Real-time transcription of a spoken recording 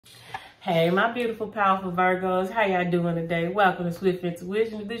Hey, my beautiful, powerful Virgos. How y'all doing today? Welcome to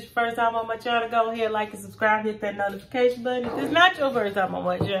SwiftIntuitions. If this is your first time on my channel, go ahead, like and subscribe, hit that notification button. If it's not your first time on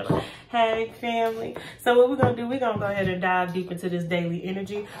my channel, hey, family. So what we're going to do, we're going to go ahead and dive deep into this daily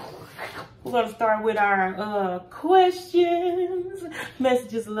energy. We're going to start with our questions.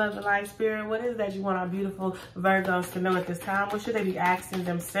 Messages of love and light, spirit. What is that you want our beautiful Virgos to know at this time? What should they be asking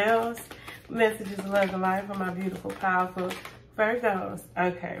themselves? Messages of love and light from my beautiful, powerful Virgos.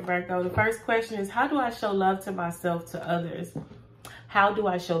 Okay, Virgo, the first question is, how do I show love to myself, to others? How do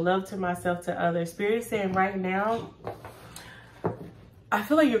I show love to myself, to others? Spirit is saying right now, I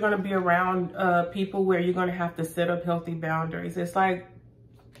feel like you're going to be around people where you're going to have to set up healthy boundaries. It's like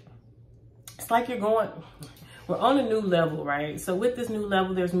you're going, we're on a new level, right? So with this new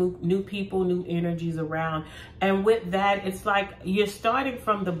level, there's new people, new energies around. And with that, it's like you're starting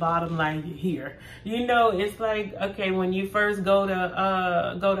from the bottom line here. You know, it's like, okay, when you first go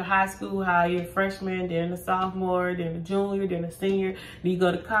to high school, how you're a freshman, then a sophomore, then a junior, then a senior, then you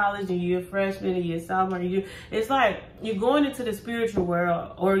go to college and you're a freshman and you're a sophomore. It's like you're going into the spiritual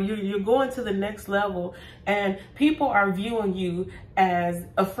world, or you're going to the next level, and people are viewing you as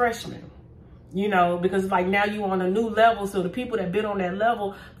a freshman. You know, because like now you're on a new level. So the people that been on that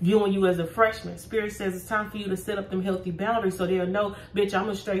level viewing you as a freshman. Spirit says it's time for you to set up them healthy boundaries so they'll know, bitch, I'm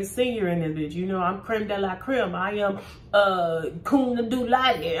a straight senior in this bitch. You know, I'm creme de la creme. I am cum de du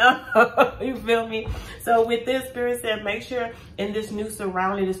latte. You feel me? So with this, Spirit said, make sure in this new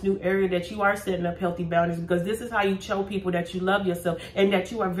surrounding, this new area, that you are setting up healthy boundaries, because this is how you show people that you love yourself and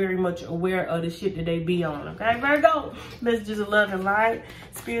that you are very much aware of the shit that they be on. Okay, Virgo? Messages of love and light,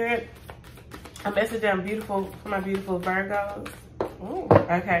 Spirit. A message that I'm beautiful for my beautiful Virgos. Ooh,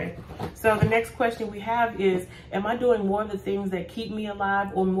 okay. So the next question we have is, am I doing more of the things that keep me alive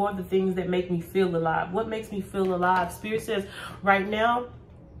or more of the things that make me feel alive? What makes me feel alive? Spirit says right now,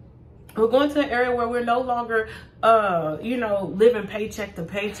 we're going to an area where we're no longer, you know, living paycheck to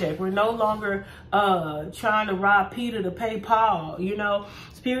paycheck. We're no longer trying to rob Peter to pay Paul, you know.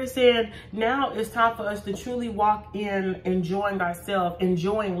 Spirit said now it's time for us to truly walk in enjoying ourselves,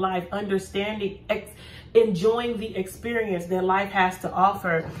 enjoying life, understanding, enjoying the experience that life has to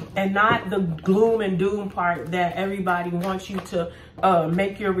offer, and not the gloom and doom part that everybody wants you to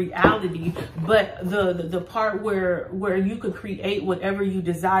make your reality, but the part where you can create whatever you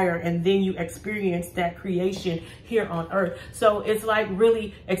desire, and then you experience that creation here on earth. So it's like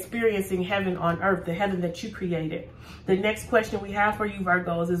really experiencing heaven on earth, the heaven that you created. The next question we have for you,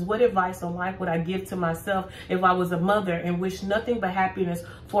 Virgos, is what advice on life would I give to myself if I was a mother and wished nothing but happiness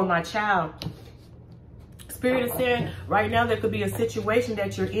for my child? Spirit is saying right now there could be a situation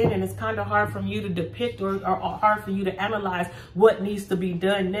that you're in, and it's kind of hard for you to depict or hard for you to analyze what needs to be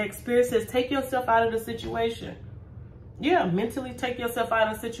done next. Spirit says take yourself out of the situation. Yeah, mentally take yourself out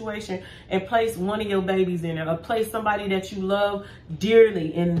of the situation and place one of your babies in there, or place somebody that you love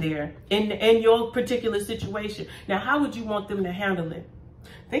dearly in there, in your particular situation. Now, how would you want them to handle it?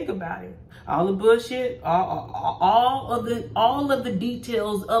 Think about it. All the bullshit, all of the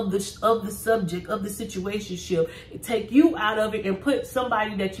details of the subject of the situationship. Take you out of it and put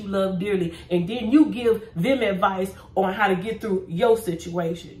somebody that you love dearly, and then you give them advice on how to get through your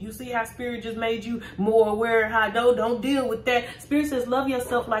situation. You see how Spirit just made you more aware of how don't deal with that. Spirit says love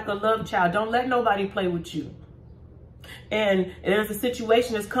yourself like a love child. Don't let nobody play with you. And there's a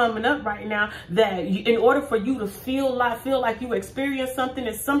situation that's coming up right now that in order for you to feel like you experience something,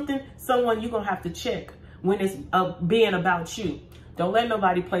 it's someone you're going to have to check when it's being about you. Don't let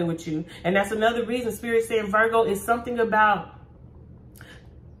nobody play with you. And that's another reason Spirit saying, Virgo, is something about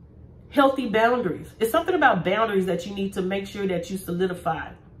healthy boundaries. It's something about boundaries that you need to make sure that you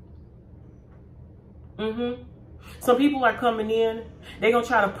solidify. Some people are coming in, they're going to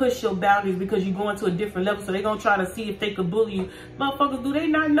try to push your boundaries because you're going to a different level. So they're going to try to see if they could bully you. Motherfuckers, do they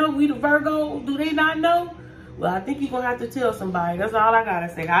not know we the Virgo? Do they not know? Well, I think you're going to have to tell somebody. That's all I got to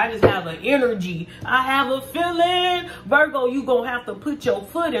say. I just have an energy. I have a feeling. Virgo, you going to have to put your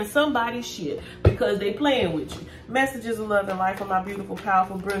foot in somebody's shit because they playing with you. Messages of love and life for my beautiful,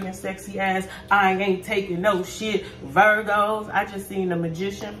 powerful, brilliant, sexy ass. I ain't taking no shit, Virgos. I just seen the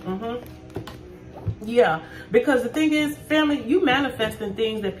Magician. Yeah, because the thing is, family, you manifesting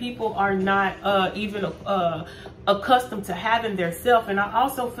things that people are not even accustomed to having their self. And I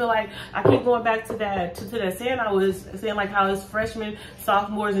also feel like I keep going back to that saying I was saying, like how it's freshmen,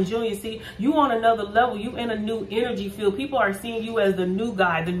 sophomores, and juniors. See, you on another level. You in a new energy field. People are seeing you as the new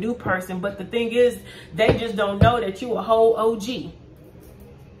guy, the new person. But the thing is, they just don't know that you a whole OG.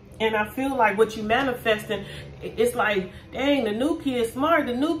 And I feel like what you manifesting, it's like, dang, the new kid smart,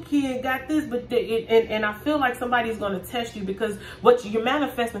 the new kid got this, but and I feel like somebody's going to test you, because what you're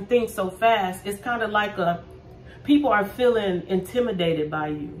manifesting things so fast. It's kind of like people are feeling intimidated by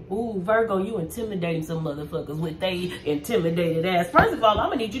you. Ooh, Virgo, you intimidating some motherfuckers with they intimidated ass. First of all,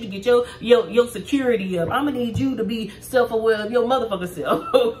 I'm gonna need you to get your security up. I'm gonna need you to be self-aware of your motherfucking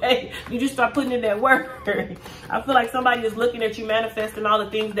self, okay? You just start putting in that work. I feel like somebody is looking at you manifesting all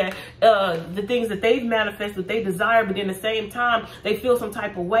the things that they've manifested, they desire, but in the same time, they feel some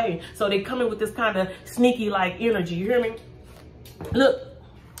type of way. So they come in with this kind of sneaky like energy, you hear me? Look,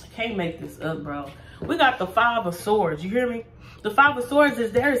 I can't make this up, bro. We got the Five of Swords, you hear me? The Five of Swords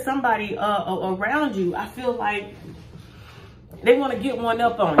is there is somebody around you. I feel like they want to get one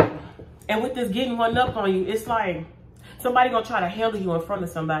up on you. And with this getting one up on you, it's like somebody gonna try to handle you in front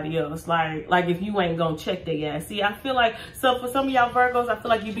of somebody else. Like if you ain't gonna check their ass. See, I feel like, so for some of y'all Virgos, I feel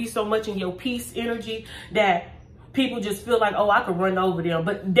like you be so much in your peace energy that people just feel like, oh, I could run over them.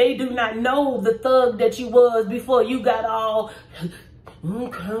 But they do not know the thug that you was before you got all...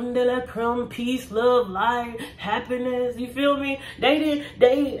 Come to that crumb, peace, love, light, happiness. You feel me? They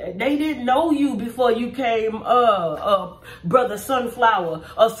didn't know you before you came brother sunflower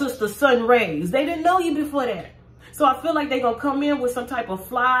or sister sun rays. They didn't know you before that. So I feel like they're gonna come in with some type of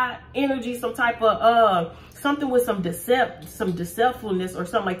fly energy, some type of something with some deceptfulness or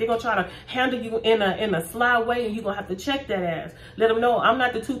something. Like they're gonna try to handle you in a sly way, and you're gonna have to check that ass. Let them know I'm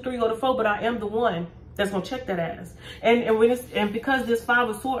not the 2, 3, or the 4, but I am the one that's gonna check that ass. And because this Five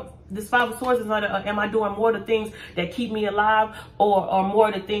of Swords is not am I doing more of the things that keep me alive or more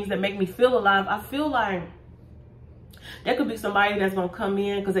of the things that make me feel alive? I feel like there could be somebody that's gonna come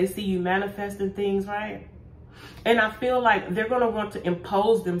in because they see you manifesting things, right? And I feel like they're gonna want to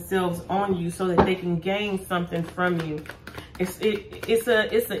impose themselves on you so that they can gain something from you. It's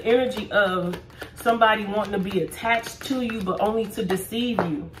an energy of somebody wanting to be attached to you, but only to deceive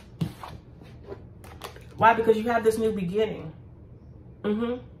you. Why? Because you have this new beginning.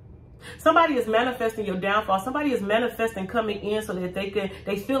 Somebody is manifesting your downfall. Somebody is manifesting coming in so that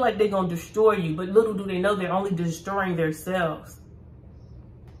they feel like they're going to destroy you. But little do they know they're only destroying themselves.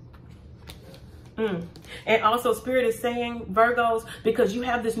 And also Spirit is saying, Virgos, because you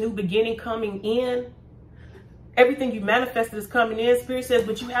have this new beginning coming in, everything you manifested is coming in. Spirit says,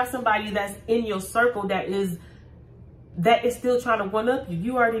 but you have somebody that's in your circle that is still trying to one up you.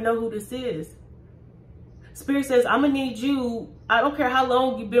 You already know who this is. Spirit says, I'm going to need you. I don't care how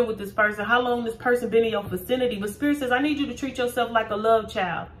long you've been with this person, how long this person been in your vicinity, but Spirit says, I need you to treat yourself like a love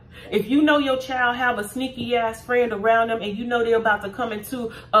child. If you know your child have a sneaky ass friend around them and you know they're about to come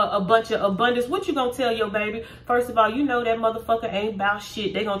into a bunch of abundance, what you gonna tell your baby? First of all, you know that motherfucker ain't about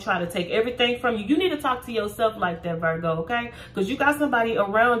shit. They gonna try to take everything from you. You need to talk to yourself like that, Virgo, okay? Because you got somebody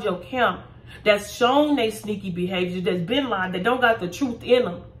around your camp that's shown they sneaky behavior, that's been lying, that don't got the truth in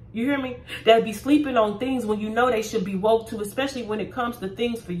them. You hear me? That be sleeping on things when you know they should be woke to, especially when it comes to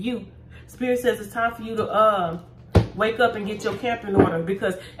things for you. Spirit says it's time for you to wake up and get your camp in order,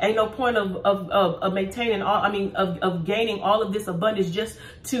 because ain't no point of maintaining all, of gaining all of this abundance just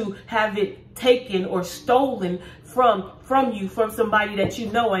to have it taken or stolen from you, from somebody that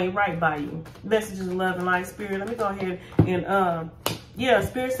you know ain't right by you. Messages of love and light. Spirit, let me go ahead and yeah,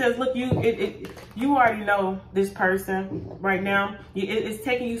 Spirit says, look, you already know this person right now. It's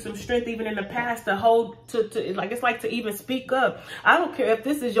taking you some strength even in the past to hold to it's like to even speak up. I don't care if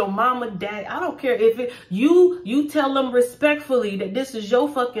this is your mama, dad. I don't care if you tell them respectfully that this is your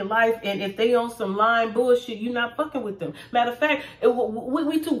fucking life, and if they on some lying bullshit, you not fucking with them. Matter of fact,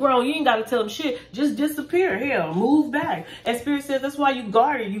 we too grown. You ain't got to tell them shit. Just disappear. Hell, move back. And Spirit says that's why you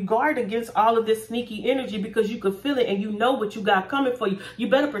guard it. You guard against all of this sneaky energy, because you could feel it and you know what you got coming for you. You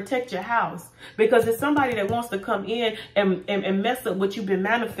better protect your house, because it's somebody that wants to come in and mess up what you've been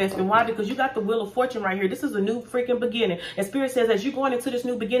manifesting. Why? Because you got the Wheel of Fortune right here. This is a new freaking beginning. And Spirit says, as you're going into this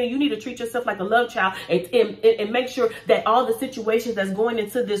new beginning, you need to treat yourself like a love child and make sure that all the situations that's going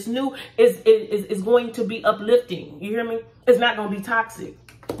into this new is going to be uplifting. You hear me? It's not going to be toxic.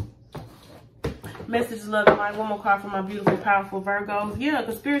 Messages, love, and light. One more card for my beautiful, powerful Virgos. Yeah,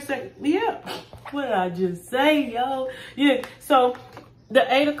 because Spirit said, yeah. What did I just say, yo? Yeah, so the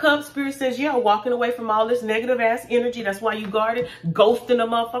 8 of Cups, Spirit says, yeah, walking away from all this negative ass energy. That's why you guard it. Ghosting a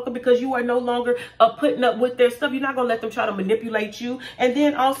motherfucker, because you are no longer putting up with their stuff. You're not going to let them try to manipulate you. And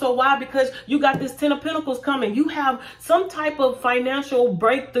then also why? Because you got this 10 of Pentacles coming. You have some type of financial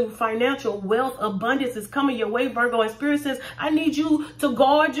breakthrough, financial wealth, abundance is coming your way, Virgo. And Spirit says, I need you to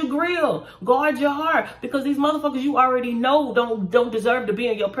guard your grill, guard your heart, because these motherfuckers you already know don't deserve to be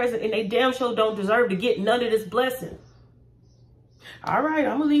in your presence, and they damn sure don't deserve to get none of this blessing. All right,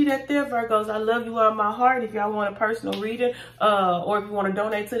 I'm gonna leave that there, Virgos. I love you out of my heart. If y'all want a personal reading, or if you want to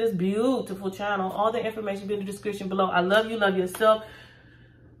donate to this beautiful channel, all the information will be in the description below. I love you, love yourself.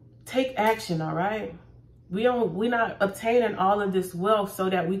 Take action, all right? We're not obtaining all of this wealth so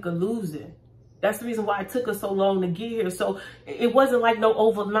that we could lose it. That's the reason why it took us so long to get here. So it wasn't like no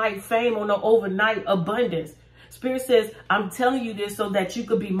overnight fame or no overnight abundance. Spirit says, I'm telling you this so that you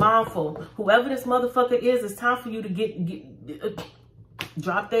could be mindful. Whoever this motherfucker is, it's time for you to get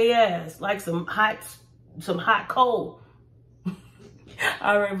drop their ass like some hot coal.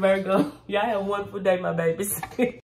 All right, Virgo. Y'all have a wonderful day, my babies.